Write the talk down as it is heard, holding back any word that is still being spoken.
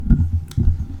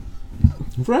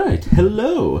Right,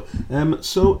 hello.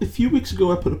 So a few weeks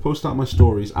ago I put a post out on my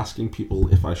stories asking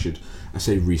people if I should,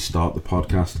 restart the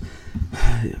podcast.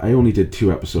 I only did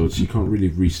 2 episodes, so you can't really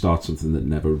restart something that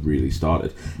never really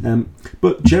started.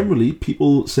 But generally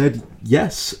people said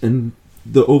yes, and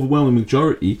the overwhelming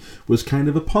majority was kind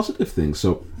of a positive thing.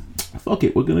 So fuck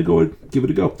it, we're going to go and give it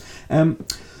a go. I'm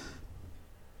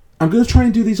going to try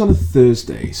and do these on a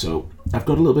Thursday, so I've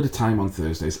got a little bit of time on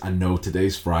Thursdays. I know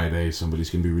today's Friday,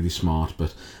 somebody's going to be really smart,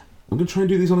 but I'm going to try and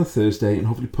do these on a Thursday and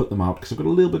hopefully put them out because I've got a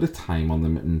little bit of time on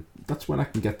them, and that's when I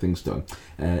can get things done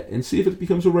and see if it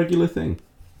becomes a regular thing.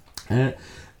 I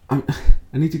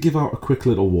need to give out a quick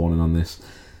little warning on this.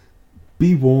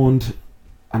 Be warned,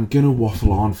 I'm going to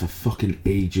waffle on for fucking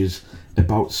ages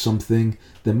about something.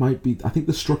 There might be, I think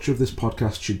the structure of this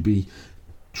podcast should be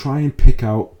try and pick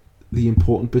out the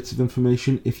important bits of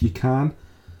information if you can,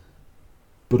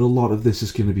 but a lot of this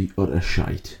is going to be utter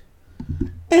shite.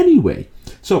 Anyway,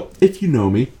 so if you know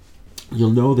me,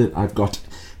 you'll know that I've got,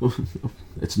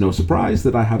 it's no surprise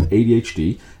that I have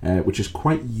ADHD, which is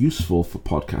quite useful for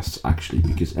podcasts actually,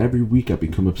 because every week I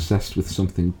become obsessed with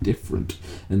something different,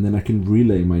 and then I can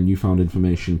relay my newfound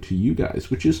information to you guys,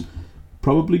 which is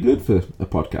probably good for a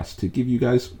podcast, to give you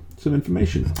guys some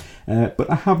information.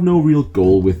 But I have no real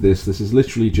goal with this. This is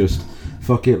literally just,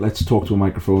 fuck it, let's talk to a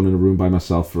microphone in a room by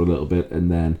myself for a little bit,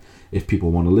 and then if people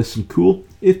want to listen, cool.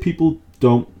 If people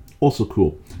don't, also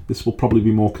cool. This will probably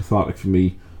be more cathartic for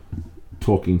me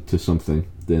talking to something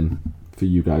than for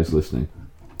you guys listening.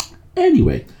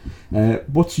 Anyway,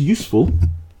 what's useful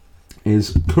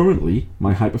is currently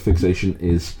my hyperfixation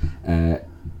is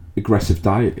aggressive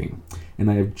dieting. And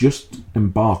I have just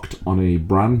embarked on a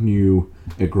brand new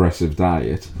aggressive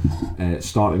diet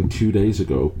starting 2 days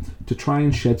ago to try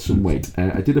and shed some weight.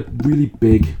 I did a really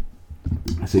big,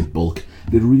 did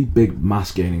a really big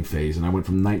mass gaining phase, and I went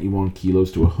from 91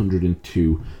 kilos to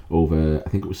 102 over, I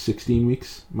think it was 16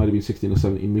 weeks, might have been 16 or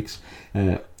 17 weeks.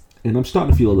 And I'm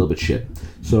starting to feel a little bit shit.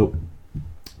 So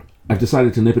I've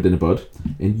decided to nip it in the bud,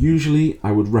 and usually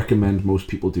I would recommend most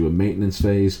people do a maintenance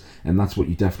phase, and that's what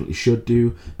you definitely should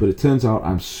do, but it turns out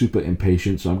I'm super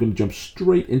impatient, so I'm going to jump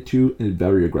straight into a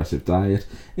very aggressive diet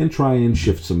and try and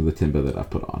shift some of the timber that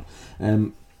I've put on.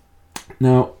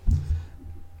 Now,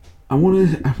 I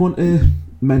want to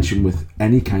mention with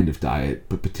any kind of diet,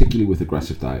 but particularly with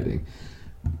aggressive dieting,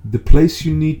 the place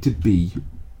you need to be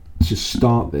to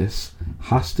start this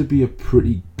has to be a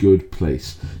pretty good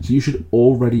place. So you should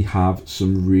already have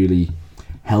some really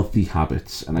healthy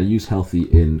habits, and I use healthy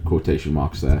in quotation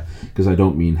marks there because I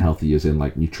don't mean healthy as in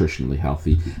like nutritionally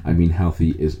healthy. I mean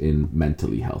healthy as in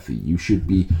mentally healthy. You should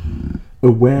be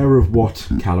aware of what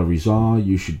calories are.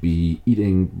 You should be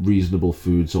eating reasonable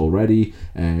foods already.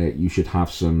 You should have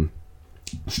some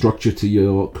structure to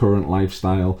your current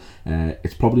lifestyle.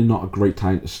 It's probably not a great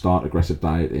time to start aggressive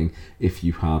dieting if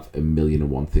you have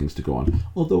 1,000,001 things to go on,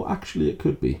 although actually it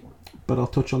could be, but I'll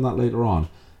touch on that later on.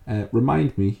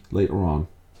 Remind me later on.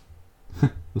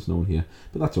 There's no one here,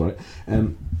 but that's alright.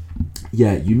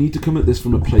 You need to come at this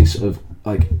from a place of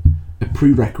like a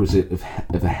prerequisite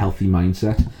of a healthy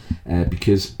mindset,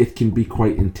 because it can be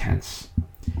quite intense,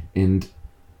 and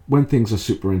when things are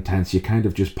super intense, you kind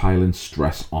of just pile in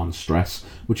stress on stress,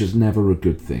 which is never a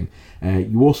good thing.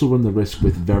 You also run the risk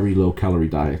with very low calorie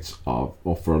diets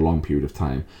or for a long period of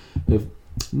time of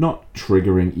not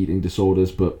triggering eating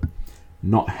disorders, but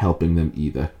not helping them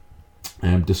either.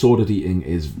 Disordered eating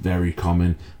is very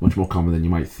common, much more common than you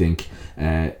might think.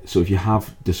 So if you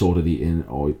have disordered eating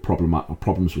or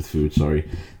problems with food,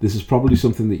 this is probably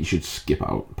something that you should skip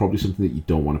out, probably something that you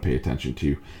don't want to pay attention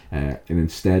to, and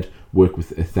instead work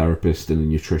with a therapist and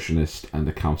a nutritionist and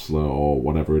a counsellor or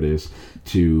whatever it is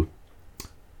to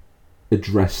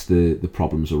address the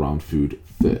problems around food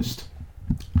first.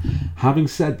 Having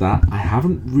said that, I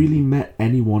haven't really met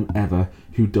anyone ever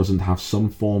who doesn't have some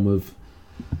form of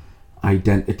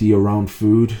identity around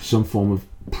food, some form of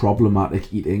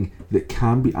problematic eating that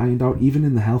can be ironed out, even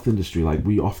in the health industry. Like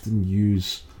we often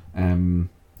use,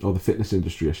 or the fitness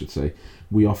industry I should say,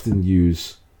 we often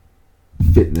use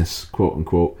fitness, quote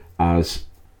unquote, as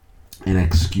an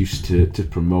excuse to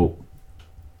promote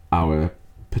our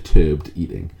perturbed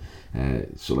eating.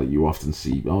 So like you often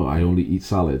see, I only eat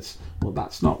salads. Well,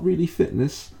 that's not really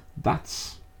fitness,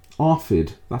 that's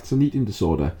ARFID, that's an eating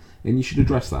disorder, and you should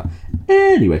address that.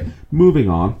 Anyway, moving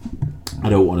on. I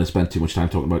don't want to spend too much time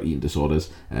talking about eating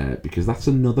disorders because that's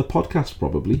another podcast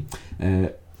probably.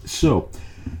 So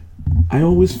I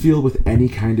always feel with any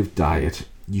kind of diet,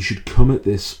 you should come at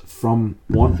this from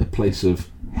one, a place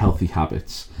of healthy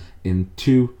habits, and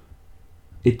two,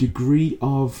 a degree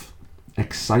of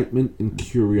excitement and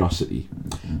curiosity.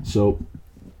 So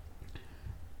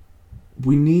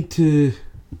we need to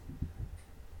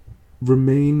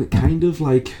remain kind of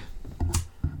like,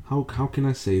 how can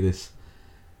I say this?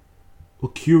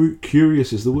 Well,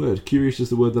 curious is the word. Curious is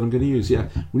the word that I'm going to use, yeah.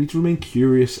 We need to remain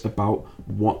curious about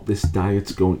what this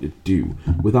diet's going to do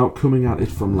without coming at it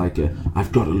from like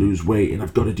I've got to lose weight and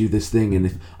I've got to do this thing, and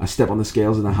if I step on the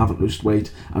scales and I haven't lost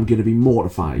weight, I'm going to be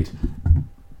mortified.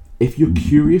 If you're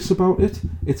curious about it,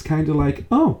 it's kind of like,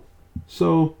 oh,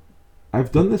 so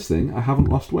I've done this thing, I haven't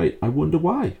lost weight. I wonder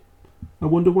why. I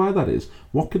wonder why that is.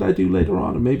 What could I do later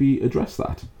on and maybe address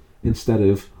that? Instead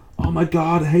of, oh my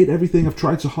God, I hate everything, I've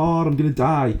tried so hard, I'm going to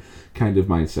die, kind of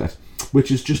mindset, which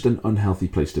is just an unhealthy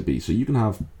place to be. So you can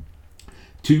have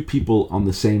two people on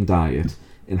the same diet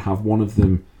and have one of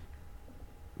them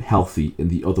healthy and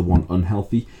the other one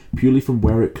unhealthy, purely from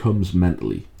where it comes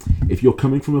mentally. If you're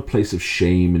coming from a place of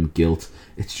shame and guilt,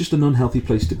 it's just an unhealthy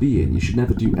place to be in. You should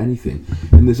never do anything.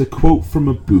 And there's a quote from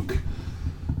a book,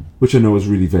 which I know is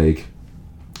really vague,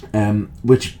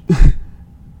 which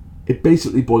it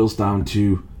basically boils down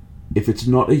to, if it's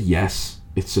not a yes,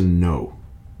 it's a no.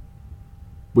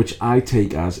 Which I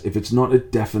take as, if it's not a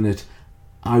definite,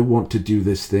 I want to do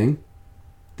this thing,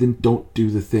 then don't do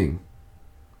the thing.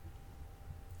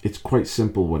 It's quite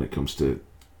simple when it comes to,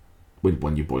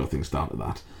 when you boil things down to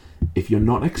that. If you're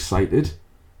not excited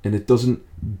and it doesn't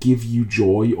give you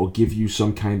joy or give you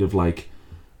some kind of like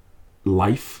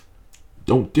life,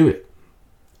 don't do it.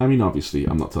 I mean, obviously,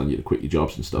 I'm not telling you to quit your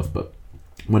jobs and stuff, but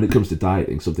when it comes to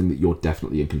dieting, something that you're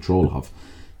definitely in control of,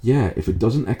 yeah, if it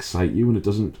doesn't excite you and it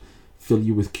doesn't fill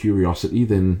you with curiosity,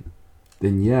 then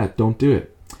yeah, don't do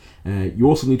it. You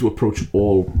also need to approach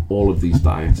all of these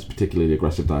diets, particularly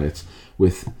aggressive diets,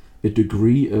 with a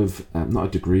degree of,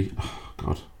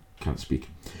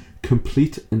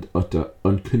 complete and utter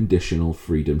unconditional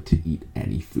freedom to eat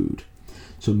any food.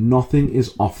 So nothing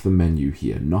is off the menu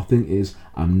here. Nothing is,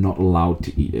 I'm not allowed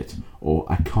to eat it, or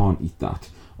I can't eat that,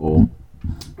 or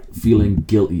feeling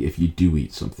guilty if you do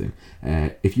eat something.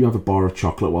 If you have a bar of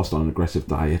chocolate whilst on an aggressive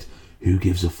diet, who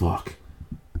gives a fuck?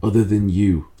 Other than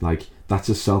you. Like, that's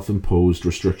a self-imposed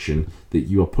restriction that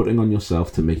you are putting on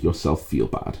yourself to make yourself feel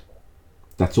bad.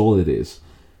 That's all it is.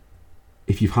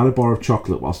 If you've had a bar of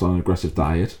chocolate whilst on an aggressive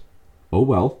diet, oh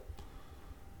well.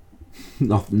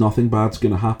 Nothing bad's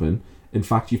going to happen. In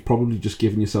fact, you've probably just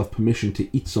given yourself permission to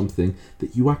eat something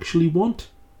that you actually want.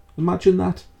 Imagine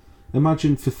that.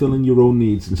 Imagine fulfilling your own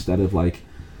needs instead of like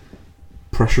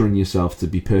pressuring yourself to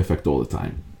be perfect all the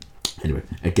time. Anyway,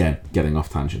 again, getting off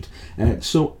tangent.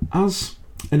 So as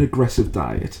an aggressive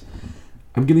diet,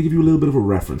 I'm going to give you a little bit of a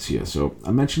reference here. So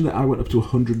I mentioned that I went up to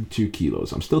 102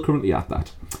 kilos. I'm still currently at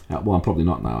that. Well, I'm probably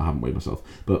not now. I haven't weighed myself.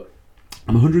 But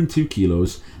I'm 102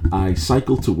 kilos. I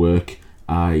cycle to work.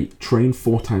 I train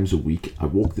 4 times a week. I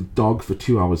walk the dog for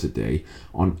 2 hours a day.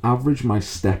 On average, my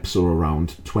steps are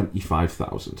around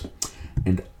 25,000.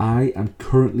 And I am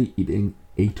currently eating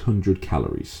 800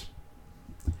 calories.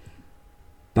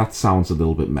 That sounds a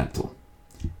little bit mental.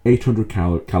 800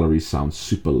 calories sounds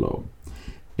super low.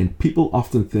 And people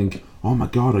often think, oh my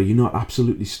God, are you not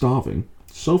absolutely starving?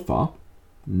 So far,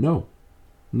 no,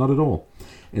 not at all.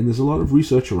 And there's a lot of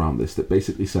research around this that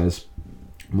basically says,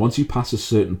 once you pass a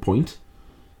certain point,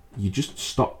 you just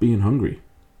stop being hungry.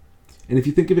 And if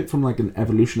you think of it from like an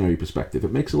evolutionary perspective,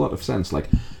 it makes a lot of sense. Like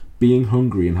being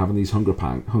hungry and having these hunger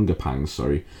pangs,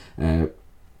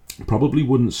 probably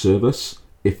wouldn't serve us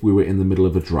if we were in the middle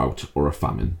of a drought or a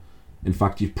famine. In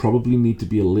fact, you probably need to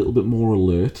be a little bit more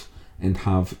alert and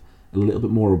have a little bit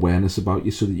more awareness about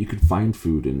you so that you can find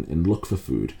food and look for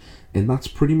food. And that's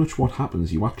pretty much what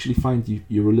happens. You actually find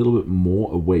you're a little bit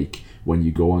more awake when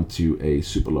you go onto a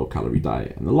super low calorie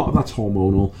diet. And a lot of that's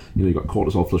hormonal. You've got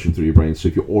cortisol flushing through your brain. So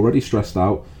if you're already stressed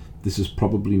out, this is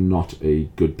probably not a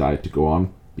good diet to go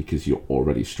on because you're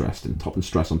already stressed. And topping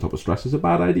stress on top of stress is a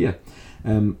bad idea.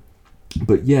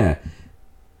 But yeah,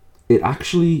 it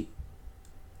actually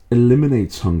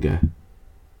eliminates hunger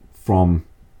from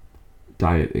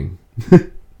dieting.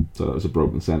 So that was a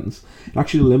broken sentence. It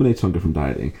actually eliminates hunger from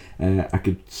dieting. I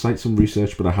could cite some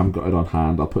research, but I haven't got it on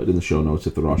hand. I'll put it in the show notes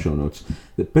if there are show notes.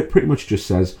 That pretty much just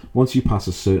says once you pass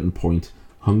a certain point,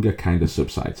 hunger kind of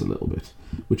subsides a little bit.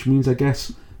 Which means, I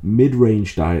guess,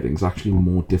 mid-range dieting is actually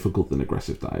more difficult than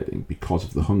aggressive dieting because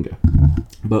of the hunger.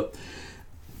 But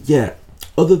yeah,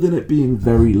 other than it being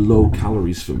very low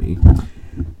calories for me,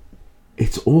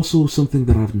 it's also something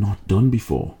that I've not done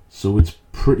before. So it's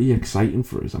pretty exciting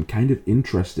for us. I'm kind of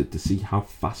interested to see how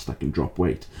fast I can drop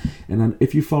weight. And then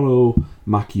if you follow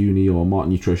Mac Uni or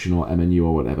Martin Nutrition or MNU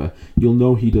or whatever, you'll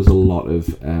know he does a lot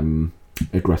of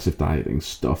aggressive dieting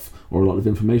stuff or a lot of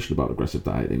information about aggressive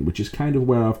dieting, which is kind of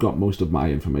where I've got most of my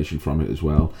information from it as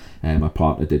well. My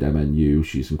partner did MNU,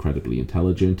 she's incredibly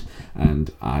intelligent,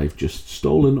 and I've just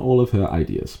stolen all of her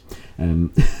ideas,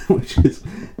 which is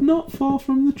not far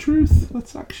from the truth.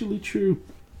 That's actually true.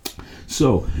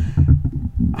 So,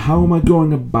 how am I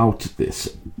going about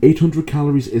this? 800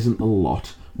 calories isn't a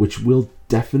lot, which will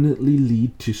definitely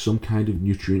lead to some kind of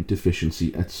nutrient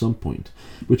deficiency at some point,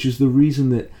 which is the reason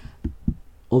that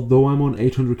although I'm on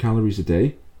 800 calories a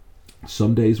day,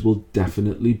 some days will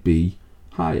definitely be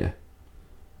higher.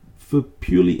 For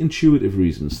purely intuitive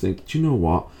reasons, think, do you know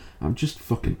what? I'm just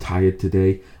fucking tired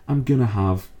today. I'm gonna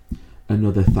have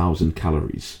another 1,000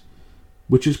 calories,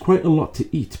 which is quite a lot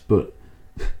to eat, but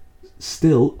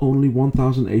still only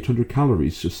 1,800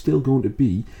 calories, so still going to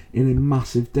be in a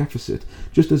massive deficit.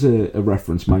 Just as a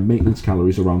reference, my maintenance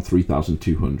calories are around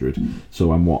 3,200,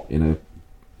 so I'm in a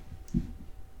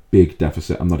big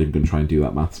deficit. I'm not even going to try and do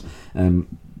that maths.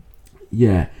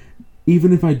 Yeah,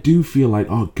 even if I do feel like,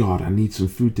 oh god, I need some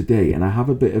food today, and I have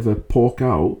a bit of a pork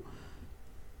out,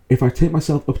 if I take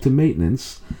myself up to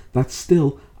maintenance, that's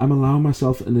still, I'm allowing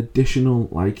myself an additional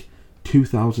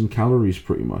 2,000 calories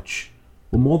pretty much.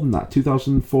 Or more than that,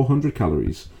 2,400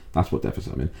 calories. That's what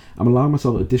deficit I'm in. I'm allowing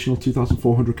myself an additional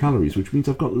 2,400 calories, which means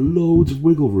I've got loads of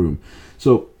wiggle room.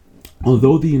 So,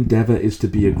 although the endeavour is to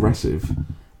be aggressive,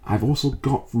 I've also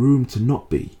got room to not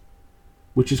be,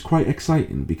 which is quite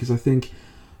exciting because I think,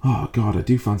 oh god, I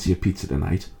do fancy a pizza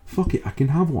tonight. Fuck it, I can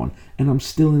have one. And I'm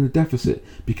still in a deficit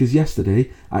because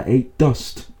yesterday I ate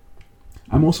dust.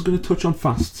 I'm also going to touch on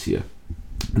fasts here.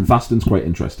 And fasting's quite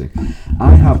interesting.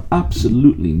 I have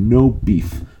absolutely no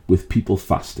beef with people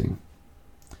fasting.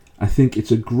 I think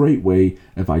it's a great way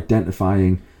of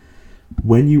identifying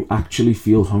when you actually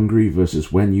feel hungry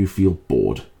versus when you feel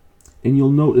bored. And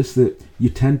you'll notice that you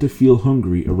tend to feel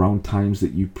hungry around times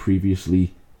that you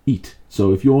previously eat.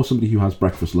 So if you're somebody who has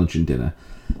breakfast, lunch and dinner,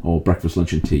 or breakfast,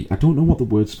 lunch and tea, I don't know what the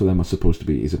words for them are supposed to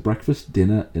be. Is it breakfast,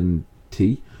 dinner and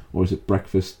tea? Or is it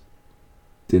breakfast,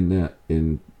 dinner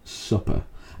and supper?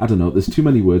 I don't know, there's too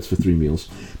many words for 3 meals.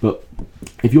 But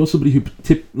if you're somebody who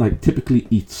typically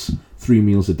eats 3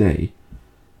 meals a day,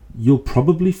 you'll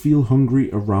probably feel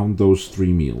hungry around those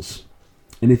 3 meals.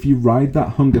 And if you ride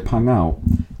that hunger pang out,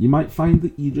 you might find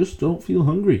that you just don't feel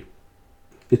hungry.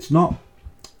 It's not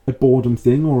a boredom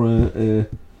thing or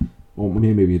or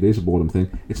maybe it is a boredom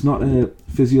thing. It's not a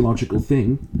physiological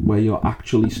thing where you're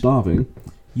actually starving.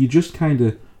 You just kind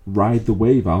of ride the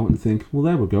wave out and think, well,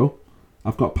 there we go.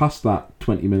 I've got past that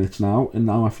 20 minutes now, and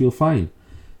now I feel fine.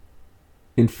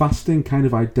 And fasting kind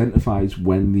of identifies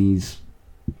when these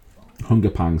hunger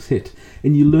pangs hit.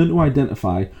 And you learn to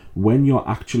identify when you're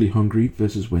actually hungry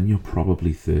versus when you're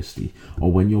probably thirsty,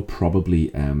 or when you're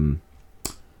probably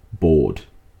bored.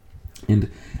 And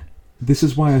this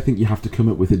is why I think you have to come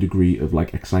up with a degree of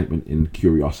excitement and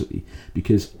curiosity,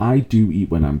 because I do eat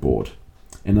when I'm bored.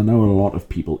 And I know a lot of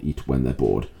people eat when they're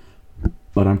bored.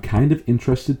 But I'm kind of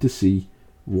interested to see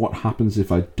what happens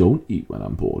if I don't eat when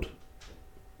I'm bored.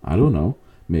 I don't know.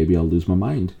 Maybe I'll lose my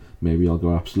mind. Maybe I'll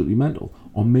go absolutely mental.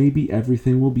 Or maybe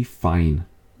everything will be fine.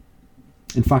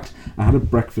 In fact, I had a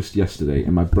breakfast yesterday,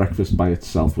 and my breakfast by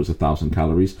itself was 1,000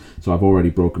 calories, so I've already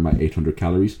broken my 800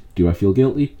 calories. Do I feel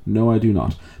guilty? No, I do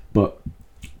not. But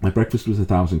my breakfast was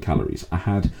 1,000 calories. I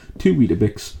had 2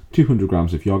 Weetabix, 200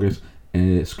 grams of yogurt,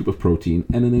 a scoop of protein,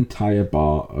 and an entire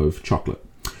bar of chocolate.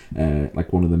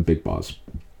 One of them big bars.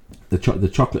 The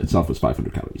chocolate itself was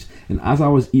 500 calories. And as I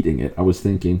was eating it, I was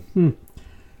thinking,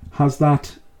 has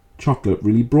that chocolate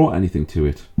really brought anything to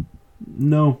it?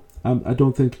 No, I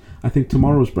don't think. I think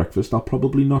tomorrow's breakfast, I'll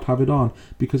probably not have it on,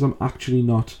 because I'm actually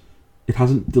not, it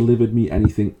hasn't delivered me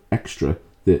anything extra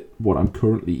that what I'm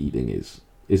currently eating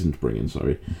isn't bringing,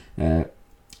 sorry. And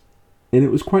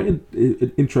it was quite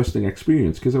an interesting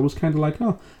experience, because I was kind of like,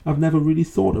 I've never really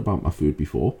thought about my food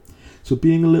before. So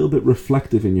being a little bit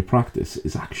reflective in your practice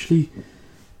is actually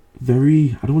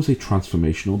very, I don't want to say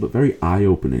transformational, but very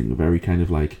eye-opening, very kind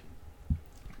of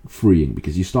freeing,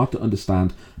 because you start to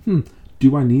understand,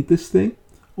 do I need this thing?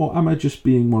 Or am I just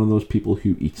being one of those people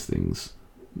who eats things?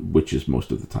 Which is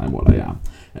most of the time what I am.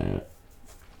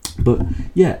 But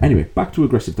yeah, anyway, back to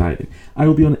aggressive dieting. I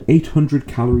will be on 800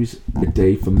 calories a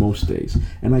day for most days,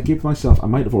 and I give myself, I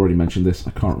might have already mentioned this,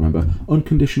 I can't remember,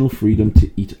 unconditional freedom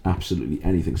to eat absolutely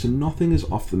anything. So nothing is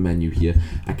off the menu here.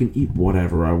 I can eat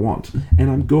whatever I want, and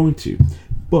I'm going to.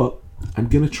 But I'm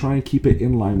going to try and keep it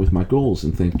in line with my goals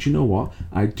and think, do you know what?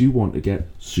 I do want to get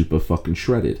super fucking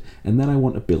shredded, and then I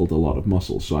want to build a lot of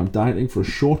muscle. So I'm dieting for a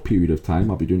short period of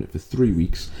time. I'll be doing it for 3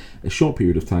 weeks, a short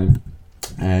period of time.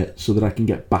 so that I can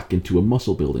get back into a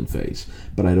muscle building phase.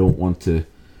 But I don't want to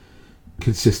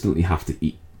consistently have to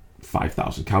eat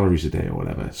 5,000 calories a day or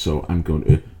whatever. So I'm going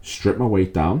to strip my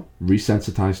weight down,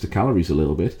 resensitize to calories a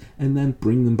little bit, and then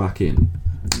bring them back in.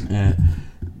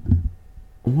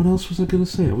 What else was I going to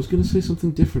say? I was going to say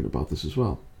something different about this as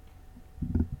well.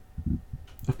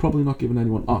 I've probably not given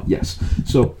anyone... Oh, yes.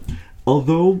 So,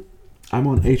 although I'm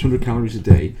on 800 calories a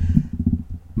day,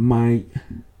 my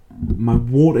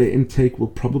water intake will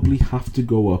probably have to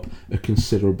go up a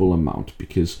considerable amount,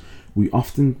 because we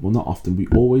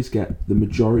always get the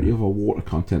majority of our water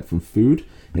content from food,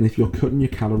 and if you're cutting your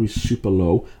calories super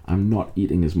low, I'm not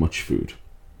eating as much food.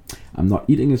 I'm not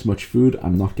getting as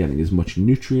much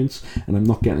nutrients, and I'm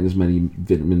not getting as many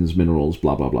vitamins, minerals,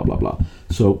 blah, blah, blah, blah, blah.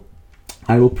 So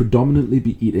I will predominantly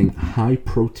be eating high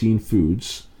protein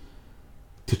foods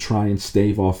to try and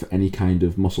stave off any kind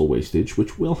of muscle wastage,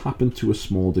 which will happen to a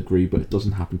small degree, but it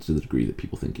doesn't happen to the degree that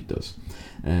people think it does.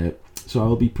 So I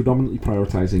will be predominantly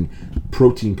prioritizing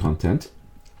protein content.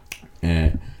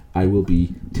 I will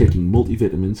be taking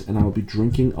multivitamins, and I will be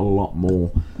drinking a lot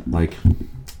more like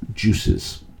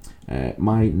juices.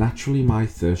 My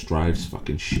thirst drive's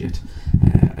fucking shit.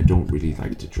 I don't really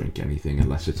like to drink anything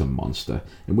unless it's a Monster,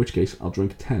 in which case I'll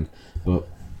drink 10. But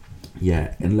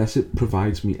yeah, unless it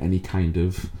provides me any kind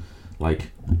of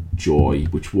like joy,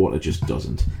 which water just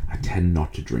doesn't, I tend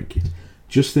not to drink it.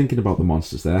 Just thinking about the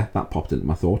Monsters there, that popped into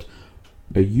my thought.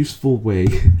 A useful way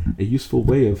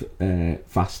of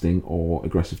fasting or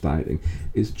aggressive dieting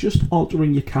is just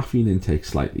altering your caffeine intake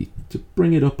slightly to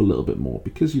bring it up a little bit more,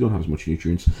 because you don't have as much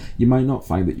nutrients. You might not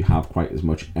find that you have quite as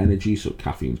much energy, so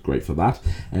caffeine's great for that.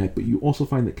 But you also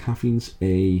find that caffeine's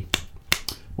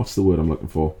what's the word I'm looking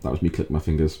for? That was me clicking my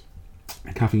fingers.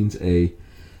 Caffeine's a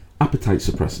appetite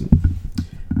suppressant,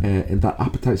 and that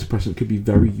appetite suppressant could be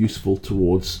very useful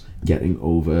towards getting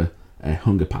over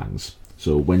hunger pangs.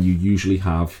 So when you usually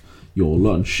have your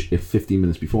lunch, if 15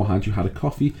 minutes beforehand you had a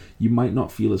coffee, you might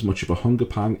not feel as much of a hunger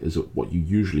pang as what you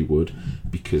usually would,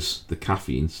 because the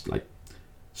caffeine like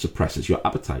suppresses your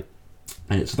appetite.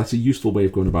 So that's a useful way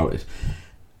of going about it.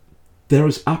 There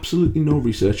is absolutely no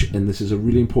research, and this is a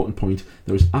really important point,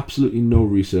 there is absolutely no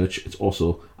research. It's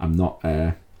also,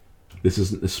 this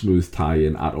isn't a smooth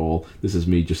tie-in at all. This is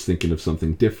me just thinking of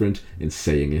something different and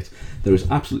saying it. There is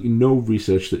absolutely no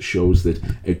research that shows that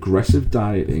aggressive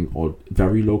dieting or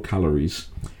very low calories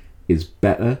is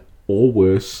better or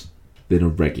worse than a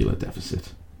regular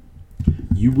deficit.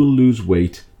 You will lose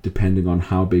weight depending on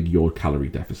how big your calorie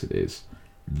deficit is.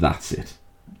 That's it.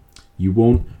 You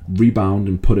won't rebound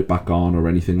and put it back on or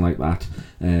anything like that.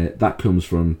 That comes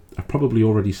from, I've probably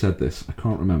already said this, I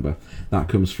can't remember. That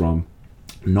comes from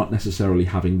not necessarily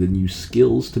having the new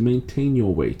skills to maintain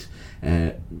your weight,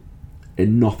 and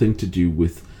nothing to do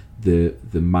with the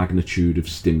magnitude of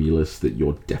stimulus that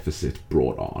your deficit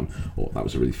brought on. Or that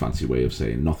was a really fancy way of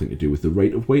saying nothing to do with the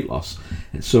rate of weight loss.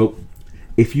 And so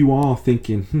if you are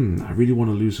thinking, I really want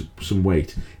to lose some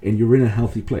weight, and you're in a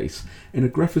healthy place, an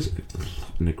aggressive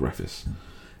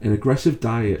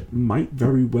diet might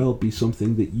very well be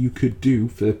something that you could do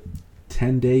for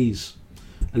 10 days,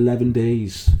 11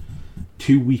 days,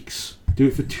 2 weeks. Do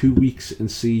it for 2 weeks and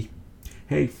see,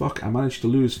 hey, fuck, I managed to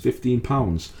lose 15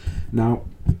 pounds. Now,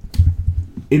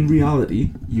 in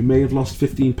reality, you may have lost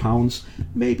 15 pounds,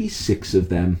 maybe 6 of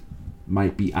them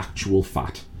might be actual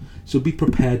fat. So be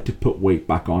prepared to put weight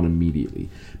back on immediately.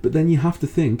 But then you have to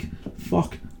think,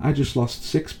 fuck, I just lost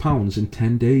 6 pounds in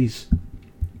 10 days.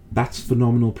 That's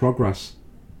phenomenal progress.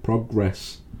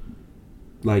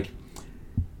 Like,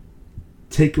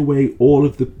 take away all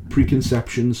of the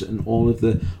preconceptions and all of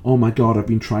the, oh my god, I've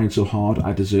been trying so hard,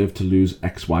 I deserve to lose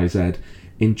X, Y, Z,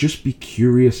 and just be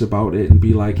curious about it and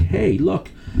be like, hey, look,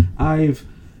 I've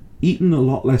eaten a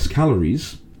lot less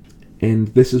calories, and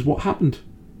this is what happened.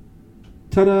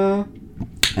 Ta-da!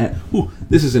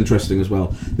 This is interesting as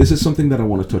well. This is something that I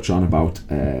want to touch on about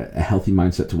a healthy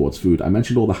mindset towards food. I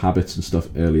mentioned all the habits and stuff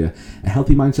earlier. A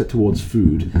healthy mindset towards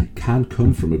food can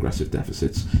come from aggressive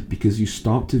deficits, because you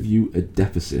start to view a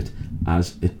deficit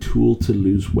as a tool to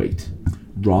lose weight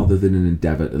rather than an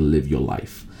endeavor to live your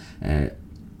life.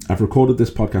 I've recorded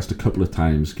this podcast a couple of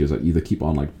times because I either keep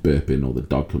on like burping or the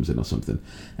dog comes in or something.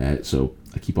 So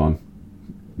I keep on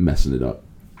messing it up.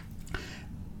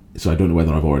 So I don't know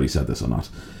whether I've already said this or not.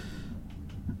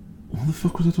 What the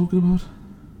fuck was I talking about?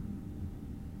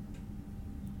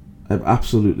 I have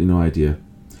absolutely no idea.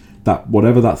 That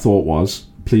whatever that thought was,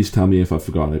 please tell me if I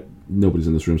forgot it. Nobody's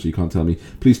in this room, so you can't tell me.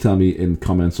 Please tell me in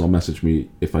comments or message me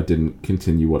if I didn't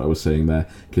continue what I was saying there,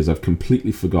 because I've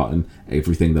completely forgotten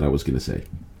everything that I was going to say.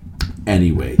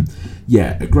 Anyway,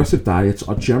 yeah, aggressive diets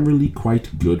are generally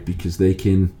quite good because they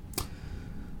can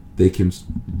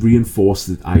reinforce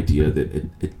the idea that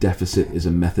a deficit is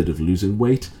a method of losing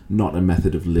weight, not a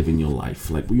method of living your life.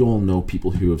 Like, we all know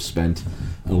people who have spent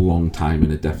a long time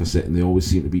in a deficit and they always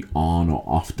seem to be on or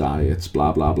off diets,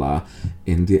 blah, blah, blah.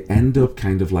 And they end up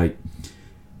kind of like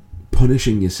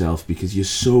punishing yourself because you're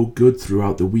so good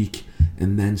throughout the week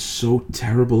and then so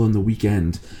terrible on the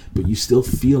weekend, but you still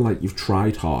feel like you've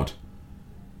tried hard.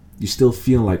 You still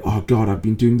feel like, oh God, I've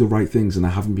been doing the right things and I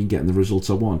haven't been getting the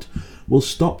results I want. Well,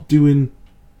 stop doing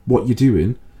what you're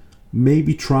doing.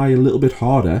 Maybe try a little bit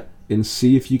harder and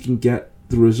see if you can get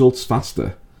the results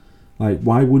faster. Like,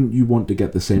 why wouldn't you want to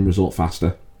get the same result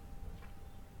faster?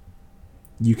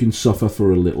 You can suffer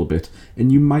for a little bit,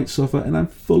 and you might suffer, and I'm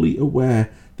fully aware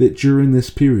that during this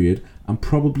period, I'm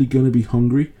probably going to be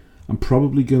hungry. I'm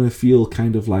probably going to feel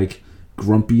kind of like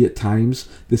grumpy at times.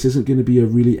 This isn't going to be a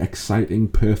really exciting,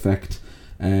 perfect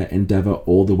endeavor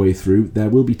all the way through. There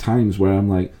will be times where I'm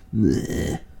like,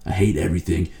 I hate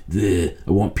everything. I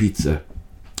want pizza.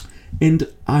 And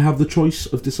I have the choice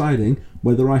of deciding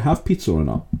whether I have pizza or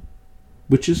not,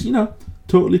 which is,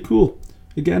 totally cool.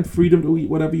 Again, freedom to eat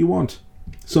whatever you want.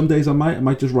 Some days I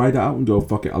might just ride it out and go,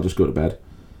 fuck it, I'll just go to bed.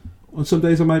 On some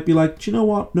days I might be like, do you know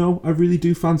what? No, I really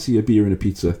do fancy a beer and a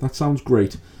pizza. That sounds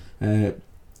great.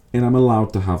 And I'm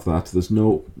allowed to have that. There's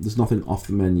nothing off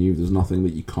the menu. There's nothing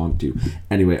that you can't do.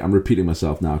 Anyway, I'm repeating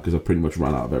myself now because I've pretty much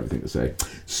run out of everything to say.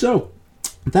 So,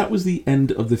 that was the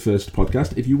end of the first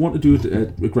podcast. If you want to do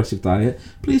an aggressive diet,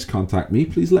 please contact me.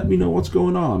 Please let me know what's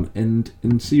going on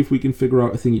and see if we can figure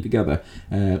out a thingy together.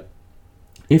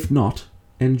 If not,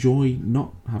 enjoy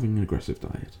not having an aggressive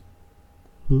diet.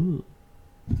 Ooh.